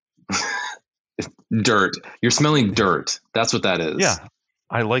Dirt. You're smelling dirt. That's what that is. Yeah.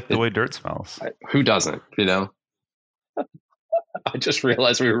 I like the way dirt smells. Who doesn't, you know? I just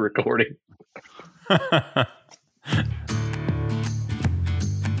realized we were recording.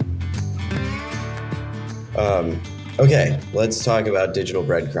 Okay, let's talk about digital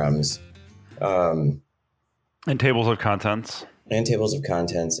breadcrumbs. And tables of contents. And tables of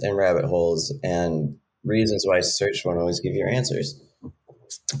contents and rabbit holes and reasons why search won't always give you your answers.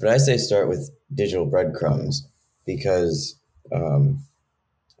 But I say start with digital breadcrumbs because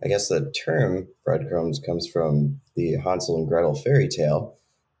I guess the term breadcrumbs comes from the Hansel and Gretel fairy tale,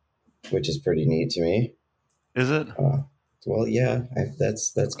 which is pretty neat to me. Is it? Well, yeah,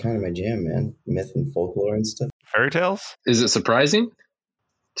 that's kind of my jam, man. Myth and folklore and stuff. Fairy tales? Is it surprising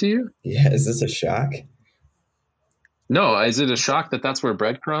to you? Yeah, is this a shock? No, is it a shock that that's where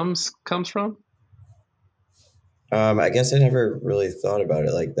breadcrumbs comes from? I guess I never really thought about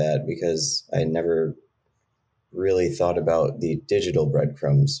it like that because I never really thought about the digital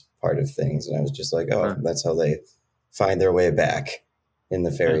breadcrumbs part of things. And I was just like, oh, that's how they find their way back in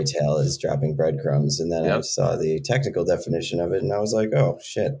the fairy tale is dropping breadcrumbs. And then I saw the technical definition of it and I was like, oh,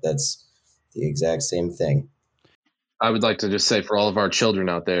 shit, that's the exact same thing. I would like to just say for all of our children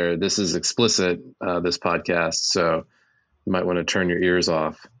out there, this is explicit, this podcast. So you might want to turn your ears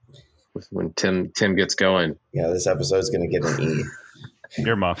off when Tim gets going. Yeah, this episode's going to get an E.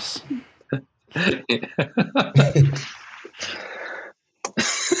 Earmuffs.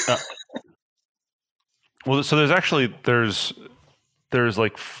 Well, so there's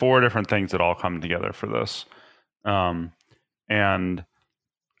like 4 different things that all come together for this, and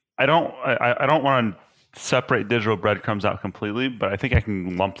I don't want to separate digital breadcrumbs out completely, but I think I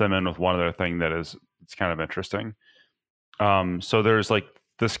can lump them in with one other thing that it's kind of interesting. So there's like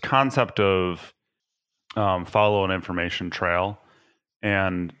this concept of follow an information trail,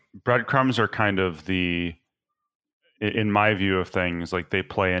 and breadcrumbs are kind of in my view of things, like they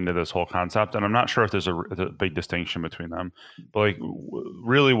play into this whole concept, and I'm not sure if there's a big distinction between them. But like,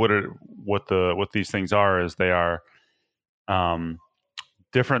 really, what these things are is they are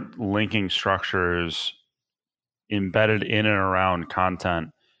different linking structures embedded in and around content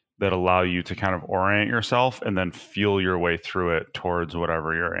that allow you to kind of orient yourself and then feel your way through it towards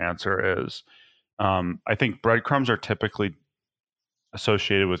whatever your answer is. I think breadcrumbs are typically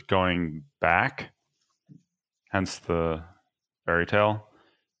associated with going back, hence the fairy tale.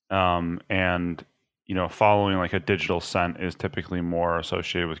 And, following like a digital scent is typically more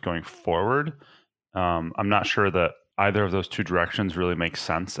associated with going forward. I'm not sure that either of those two directions really makes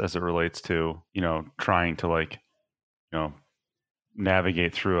sense as it relates to, trying to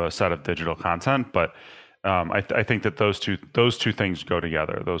navigate through a set of digital content. But I think that those two things go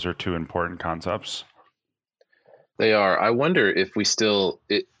together. Those are two important concepts. They are. I wonder if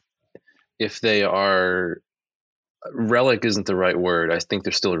if they are. Relic isn't the right word. I think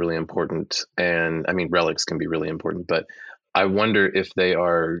they're still really important. And I mean, relics can be really important, but I wonder if they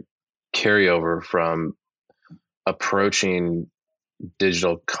are carryover from approaching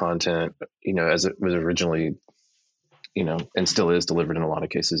digital content, as it was originally, and still is delivered in a lot of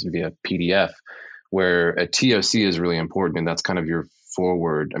cases via PDF, where a TOC is really important. And that's kind of your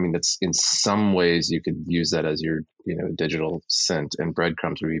forward. I mean, that's in some ways you could use that as your, digital scent, and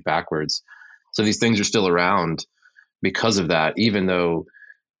breadcrumbs would be backwards. So these things are still around because of that, even though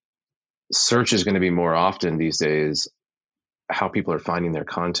search is going to be more often these days, how people are finding their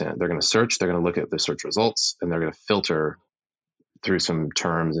content. They're going to search, they're going to look at the search results, and they're going to filter through some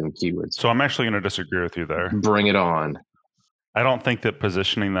terms and keywords. So I'm actually going to disagree with you there. Bring it on. I don't think that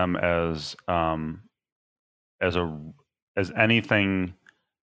positioning them as anything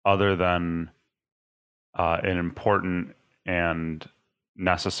other than an important and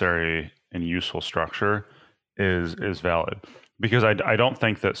necessary and useful structure is valid, because I don't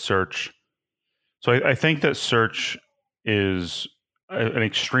think that search. So I think that search is an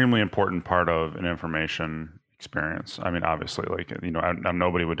extremely important part of an information experience. I mean, obviously,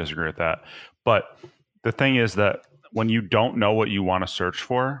 nobody would disagree with that. But the thing is that when you don't know what you want to search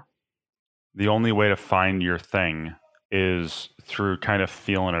for, the only way to find your thing is through kind of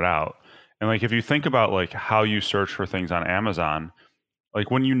feeling it out. And like, if you think about like how you search for things on Amazon, like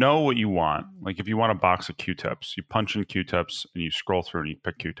when you know what you want, like if you want a box of Q-tips, you punch in Q-tips and you scroll through and you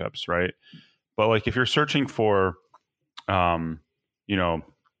pick Q-tips, right? But like if you're searching for,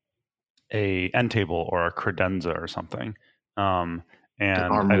 a end table or a credenza or something, and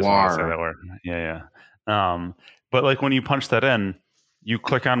armoire. I just want to say that word, yeah. But like when you punch that in, you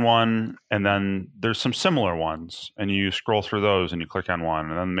click on one, and then there's some similar ones, and you scroll through those, and you click on one,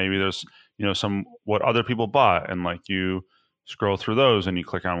 and then maybe there's some what other people bought, and like you scroll through those and you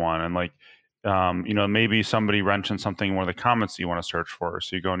click on one, and like Maybe somebody mentioned something in one of the comments that you want to search for,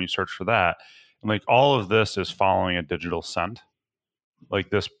 so you go and you search for that. And like all of this is following a digital scent, like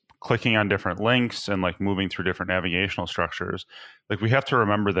this clicking on different links and like moving through different navigational structures. Like we have to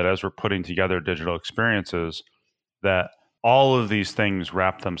remember that as we're putting together digital experiences, that all of these things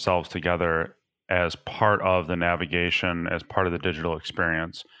wrap themselves together as part of the navigation, as part of the digital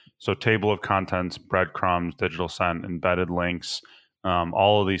experience. So table of contents, breadcrumbs, digital scent, embedded links,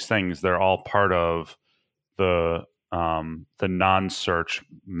 all of these things, they're all part of the non-search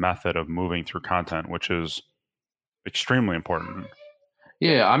method of moving through content, which is extremely important.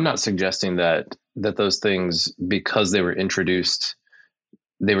 Yeah, I'm not suggesting that those things, because they were introduced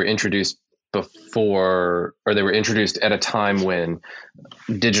before, or they were introduced at a time when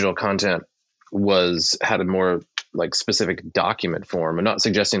digital content had a more like specific document form. I'm not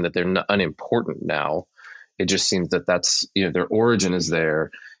suggesting that they're not unimportant now. It just seems that that's, their origin is there,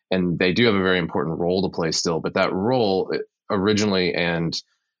 and they do have a very important role to play still. But that role originally and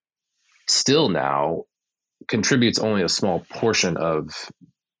still now contributes only a small portion of.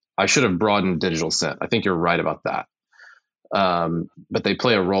 I should have broadened digital scent. I think you're right about that. But they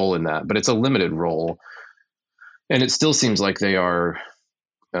play a role in that, but it's a limited role. And it still seems like they are,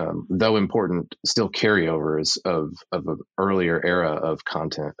 though important, still carryovers of an earlier era of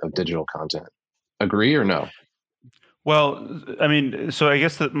content, of digital content. Agree or no? Well, I mean, so I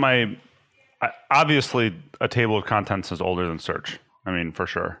guess that obviously a table of contents is older than search. I mean, for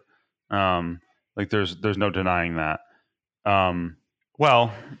sure. Like there's no denying that.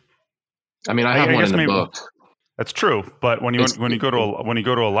 Well, I mean, I have one in the book. That's true, but when you go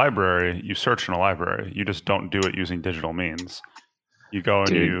to a library, you search in a library. You just don't do it using digital means. You go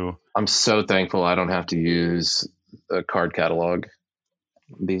and I'm so thankful I don't have to use a card catalog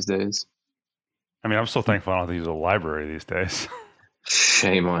these days. I mean, I'm so thankful I don't have to use a library these days.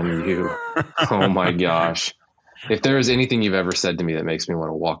 Shame on you! Oh my gosh! If there is anything you've ever said to me that makes me want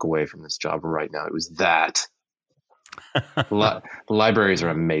to walk away from this job right now, it was that. Libraries are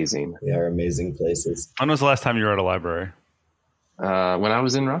amazing. They are amazing places. When was the last time you were at a library? When I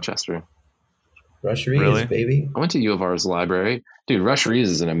was in Rochester. Rush Reeves, baby. I went to U of R's library. Dude, Rush Reeves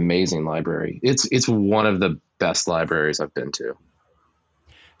is an amazing library. It's one of the best libraries I've been to.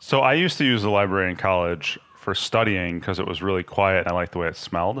 So I used to use the library in college for studying because it was really quiet and I liked the way it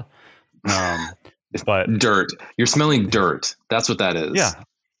smelled. But dirt. You're smelling dirt. That's what that is. Yeah.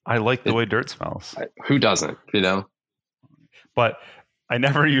 I like the way dirt smells. Who doesn't, But I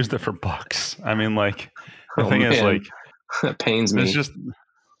never used it for books. I mean, like, the thing is, like, it pains me. It's just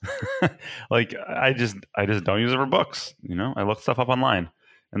like I just don't use it for books. I look stuff up online,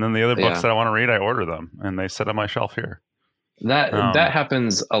 and then the other books that I want to read, I order them, and they sit on my shelf here. That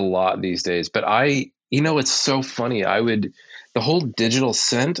happens a lot these days. But it's so funny. The whole digital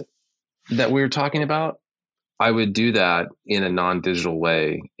scent that we were talking about, I would do that in a non-digital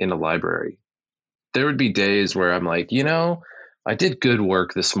way in a library. There would be days where I'm like, I did good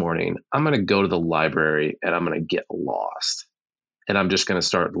work this morning. I'm going to go to the library and I'm going to get lost. And I'm just going to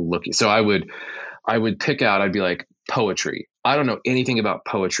start looking. So I would pick out, I'd be like, poetry. I don't know anything about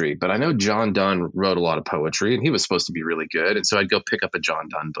poetry, but I know John Donne wrote a lot of poetry and he was supposed to be really good. And so I'd go pick up a John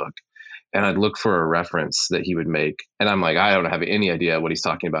Donne book and I'd look for a reference that he would make. And I'm like, I don't have any idea what he's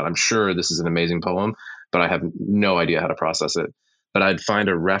talking about. I'm sure this is an amazing poem, but I have no idea how to process it. But I'd find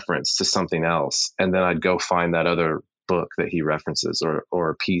a reference to something else. And then I'd go find that other book that he references or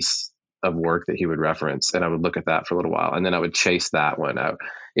a piece of work that he would reference. And I would look at that for a little while. And then I would chase that one out.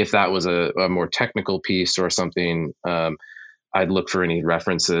 If that was a more technical piece or something, I'd look for any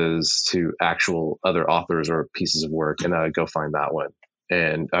references to actual other authors or pieces of work. And I'd go find that one.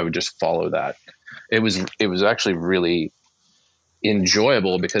 And I would just follow that. It was actually really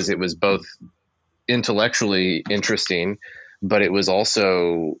enjoyable because it was both intellectually interesting, but it was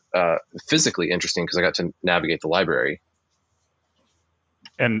also physically interesting because I got to navigate the library.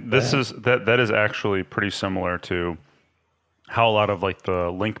 And this is that is actually pretty similar to how a lot of like the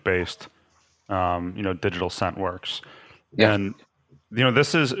link-based, digital scent works. Yeah. And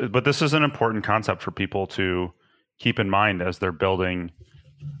this is an important concept for people to keep in mind as they're building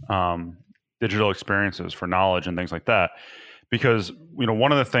digital experiences for knowledge and things like that. Because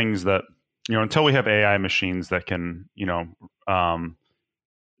one of the things that until we have AI machines that can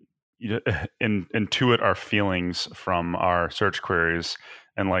intuit our feelings from our search queries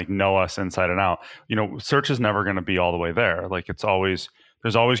and like know us inside and out, search is never going to be all the way there. Like there's always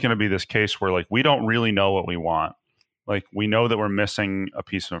going to be this case where like we don't really know what we want. Like we know that we're missing a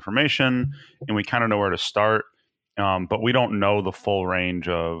piece of information and we kind of know where to start, but we don't know the full range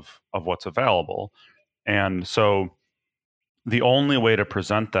of what's available. And so the only way to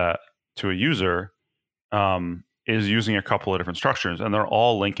present that to a user is using a couple of different structures, and they're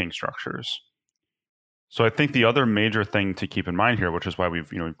all linking structures. So I think the other major thing to keep in mind here, which is why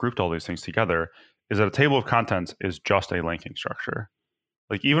we've grouped all these things together, is that a table of contents is just a linking structure.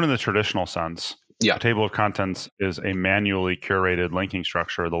 Like even in the traditional sense, a table of contents is a manually curated linking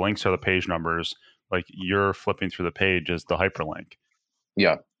structure. The links are the page numbers. Like you're flipping through the page is the hyperlink.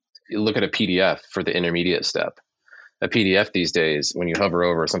 Yeah. You look at a PDF for the intermediate step. A PDF these days, when you hover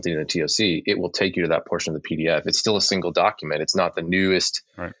over something in the TOC, it will take you to that portion of the PDF. It's still a single document. It's not the newest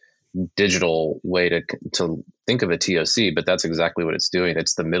digital way to think of a TOC, but that's exactly what it's doing.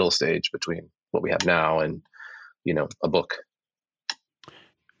 It's the middle stage between what we have now and, a book.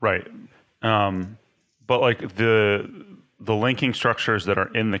 Right. But like the linking structures that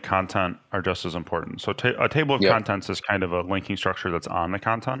are in the content are just as important. So a table of contents is kind of a linking structure that's on the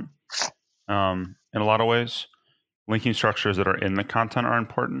content in a lot of ways. Linking structures that are in the content are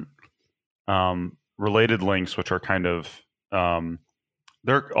important. Related links, which are kind of,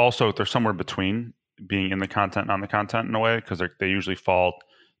 they're somewhere between being in the content and on the content in a way, because they usually fall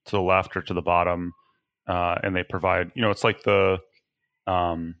to the left or to the bottom, and they provide, it's like the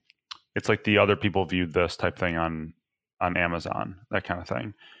other people viewed this type thing on Amazon, that kind of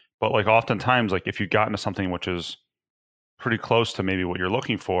thing. But like oftentimes, like if you got into something which is pretty close to maybe what you're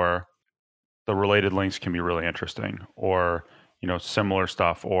looking for, the related links can be really interesting, or similar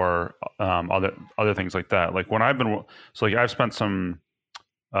stuff, or other things like that. Like when I've spent some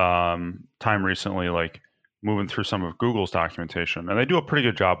time recently, like moving through some of Google's documentation, and they do a pretty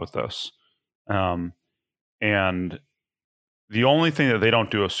good job with this. And the only thing that they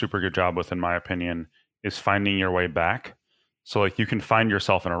don't do a super good job with, in my opinion, is finding your way back. So like you can find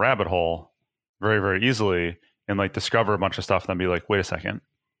yourself in a rabbit hole very, very easily and like discover a bunch of stuff and then be like, wait a second,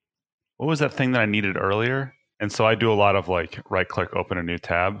 what was that thing that I needed earlier? And so I do a lot of like right click, open a new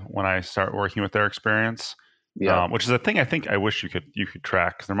tab when I start working with their experience, which is a thing I think I wish you could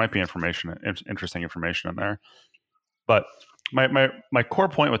track, because there might be interesting information in there. But my core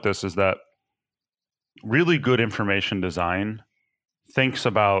point with this is that really good information design thinks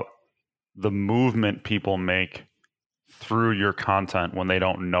about the movement people make through your content when they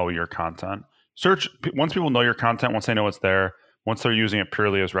don't know your content. Once people know your content, once they know it's there, once they're using it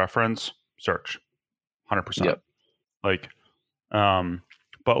purely as reference, search 100%. Yep. Like,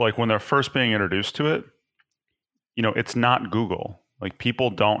 but like when they're first being introduced to it, it's not Google. Like people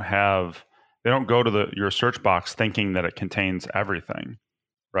don't go to your search box thinking that it contains everything,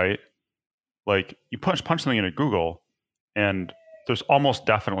 right? Like you punch something into Google and there's almost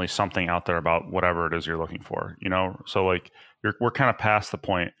definitely something out there about whatever it is you're looking for, So like we're kind of past the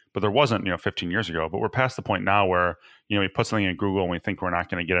point, but there wasn't, 15 years ago, but we're past the point now where, we put something in Google and we think we're not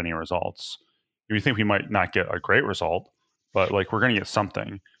going to get any results. We think we might not get a great result, but like we're going to get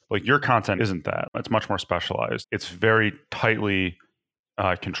something. Like your content isn't that. It's much more specialized. It's very tightly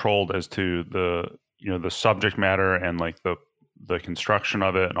controlled as to the subject matter and like the construction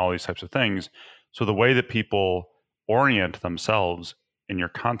of it and all these types of things. So the way that people orient themselves in your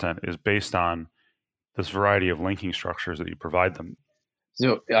content is based on this variety of linking structures that you provide them.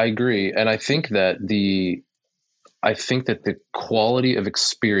 So I agree. And I think that the quality of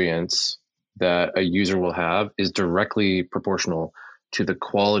experience that a user will have is directly proportional to the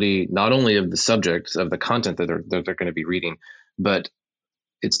quality, not only of the subject of the content that they're going to be reading, but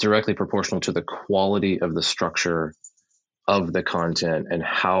it's directly proportional to the quality of the structure of the content and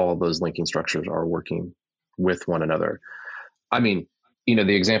how those linking structures are working with one another. I mean,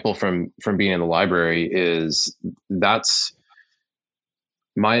 the example from being in the library that's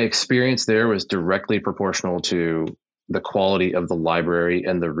my experience there was directly proportional to the quality of the library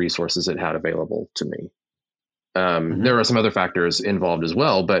and the resources it had available to me. There are some other factors involved as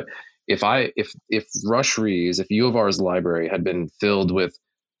well, but if Rush Reads, if U of R's library had been filled with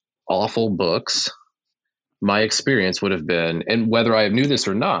awful books, my experience would have been, and whether I knew this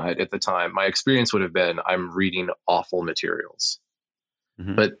or not at the time, my experience would have been, I'm reading awful materials.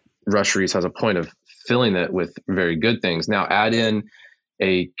 But Rush Reads has a point of filling it with very good things. Now add in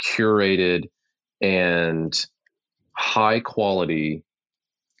a curated and high quality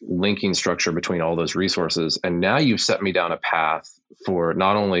linking structure between all those resources, and now you've set me down a path for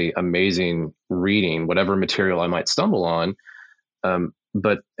not only amazing reading, whatever material I might stumble on,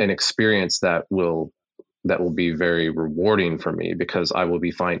 but an experience that will be very rewarding for me, because I will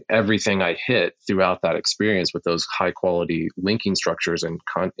be finding everything I hit throughout that experience with those high quality linking structures and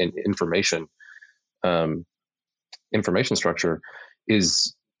information structure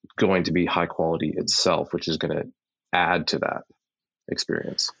is going to be high quality itself, which is going to add to that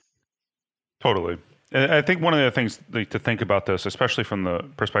experience. Totally. I think one of the things to think about this, especially from the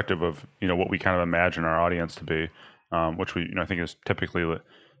perspective of what we kind of imagine our audience to be, which we I think is typically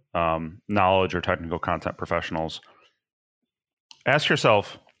knowledge or technical content professionals. Ask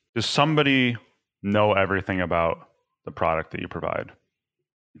yourself: does somebody know everything about the product that you provide?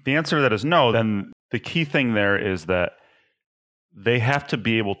 If the answer to that is no, then the key thing there is that they have to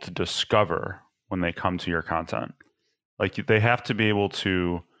be able to discover when they come to your content. Like they have to be able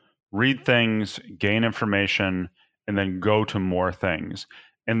to read things, gain information, and then go to more things.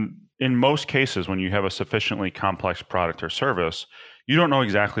 And in most cases, when you have a sufficiently complex product or service, you don't know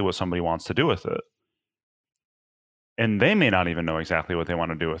exactly what somebody wants to do with it. And they may not even know exactly what they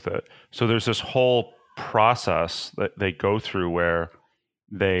want to do with it. So there's this whole process that they go through where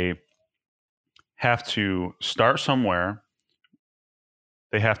they have to start somewhere.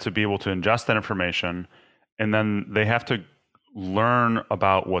 They have to be able to ingest that information, and then they have to learn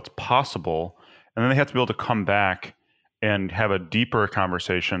about what's possible, and then they have to be able to come back and have a deeper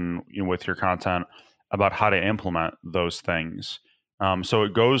conversation with your content about how to implement those things. So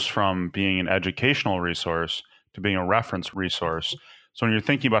it goes from being an educational resource to being a reference resource. So when you're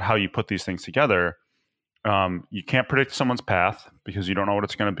thinking about how you put these things together, you can't predict someone's path because you don't know what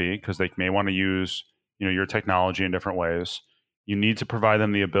it's going to be, because they may want to use your technology in different ways. You need to provide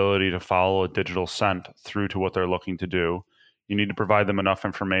them the ability to follow a digital scent through to what they're looking to do. You need to provide them enough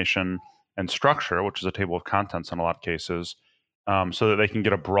information and structure, which is a table of contents in a lot of cases, so that they can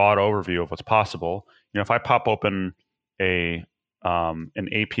get a broad overview of what's possible. If I pop open an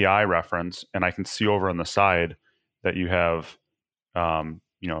API reference and I can see over on the side that you have,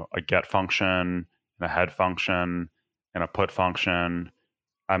 a get function, and a head function, and a put function,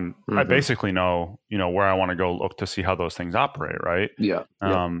 I basically know, where I want to go look to see how those things operate, right? Yeah.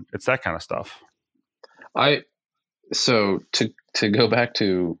 It's that kind of stuff. So to go back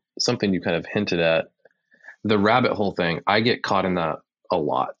to something you kind of hinted at, the rabbit hole thing, I get caught in that a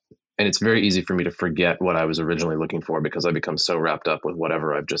lot. And it's very easy for me to forget what I was originally looking for because I become so wrapped up with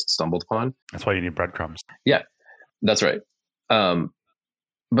whatever I've just stumbled upon. That's why you need breadcrumbs. Yeah, that's right.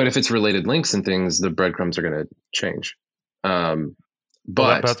 But if it's related links and things, the breadcrumbs are going to change.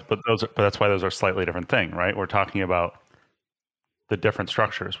 But that's why those are slightly different thing, right? We're talking about the different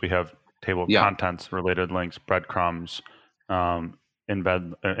structures. We have table of contents, related links, breadcrumbs,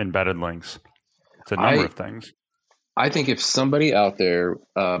 embedded links. It's a number of things. I think if somebody out there,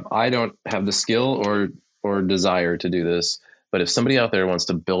 I don't have the skill or desire to do this, but if somebody out there wants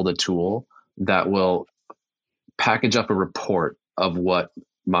to build a tool that will package up a report of what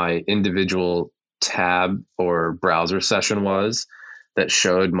my individual tab or browser session was, that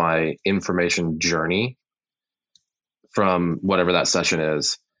showed my information journey from whatever that session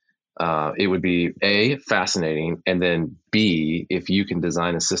is, it would be A, fascinating, and then B, if you can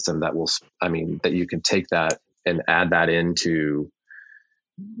design a system that that you can take that and add that into,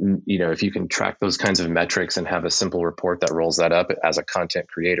 if you can track those kinds of metrics and have a simple report that rolls that up as a content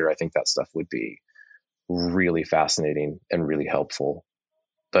creator, I think that stuff would be really fascinating and really helpful.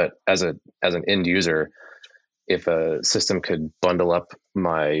 But as an end user, if a system could bundle up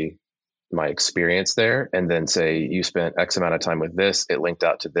my experience there and then say, you spent X amount of time with this, it linked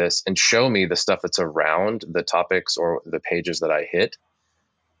out to this, and show me the stuff that's around the topics or the pages that I hit,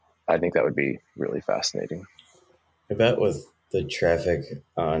 I think that would be really fascinating. I bet with the traffic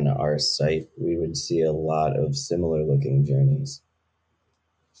on our site, we would see a lot of similar looking journeys.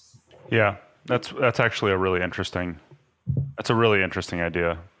 Yeah, that's actually a really interesting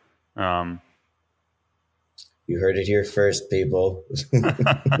idea. You heard it here first, people.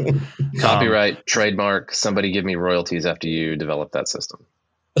 Copyright, trademark, somebody give me royalties after you develop that system.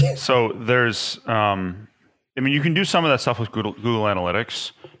 So there's, you can do some of that stuff with Google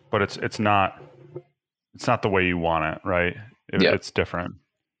Analytics, but it's not the way you want it, right? It's different.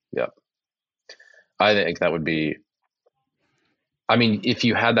 Yeah. I think that would be, if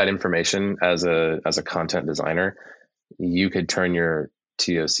you had that information as a content designer, you could turn your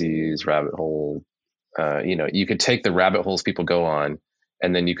TOCs, rabbit hole, you could take the rabbit holes people go on,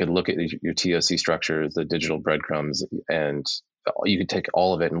 and then you could look at your TOC structures, the digital breadcrumbs, and you could take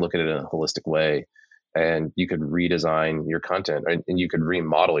all of it and look at it in a holistic way. And you could redesign your content, and you could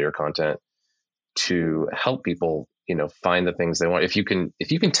remodel your content to help people, find the things they want. If you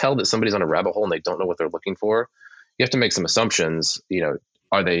can tell that somebody's on a rabbit hole and they don't know what they're looking for, you have to make some assumptions.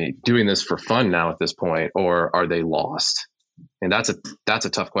 Are they doing this for fun now at this point, or are they lost? And that's a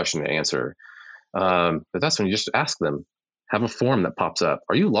tough question to answer. But that's when you just ask them. Have a form that pops up.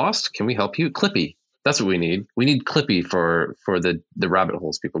 Are you lost? Can we help you? Clippy. That's what we need. We need Clippy for the rabbit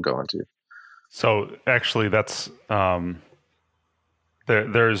holes people go into. So actually, that's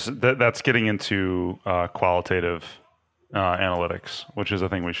That's getting into qualitative analytics, which is a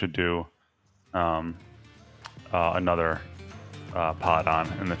thing we should do another pod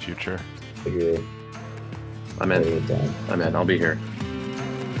on in the future. Agree. I'm in. I'll be here.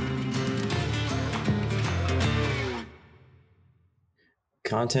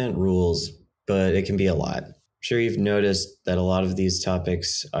 Content rules, but it can be a lot. I'm sure you've noticed that a lot of these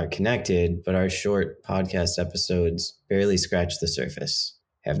topics are connected, but our short podcast episodes barely scratch the surface.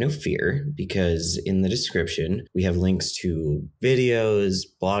 Have no fear, because in the description, we have links to videos,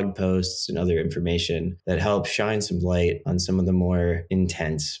 blog posts, and other information that help shine some light on some of the more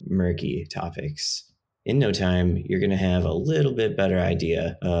intense, murky topics. In no time, you're going to have a little bit better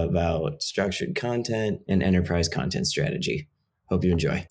idea about structured content and enterprise content strategy. Hope you enjoy.